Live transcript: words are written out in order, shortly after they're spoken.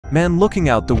man looking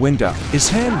out the window. His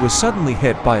hand was suddenly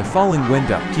hit by a falling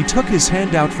window. He took his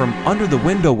hand out from under the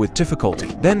window with difficulty,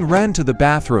 then ran to the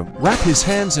bathroom, wrapped his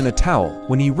hands in a towel.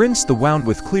 When he rinsed the wound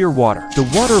with clear water, the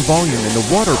water volume in the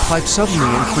water pipe suddenly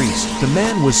increased. The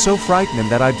man was so frightened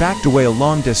that I backed away a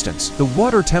long distance. The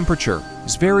water temperature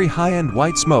is very high and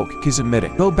white smoke is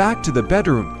emitting. Go back to the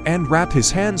bedroom and wrap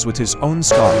his hands with his own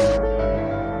scarf.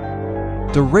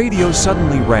 The radio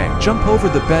suddenly rang. Jump over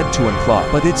the bed to unplug,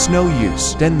 but it's no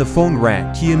use. Then the phone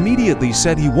rang. He immediately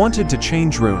said he wanted to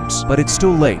change rooms, but it's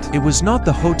too late. It was not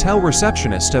the hotel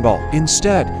receptionist at all.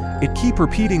 Instead, it kept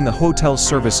repeating the hotel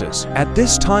services. At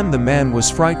this time the man was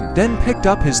frightened, then picked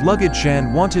up his luggage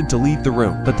and wanted to leave the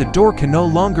room, but the door can no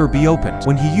longer be opened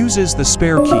when he uses the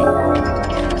spare key.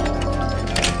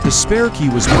 The spare key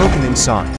was broken inside.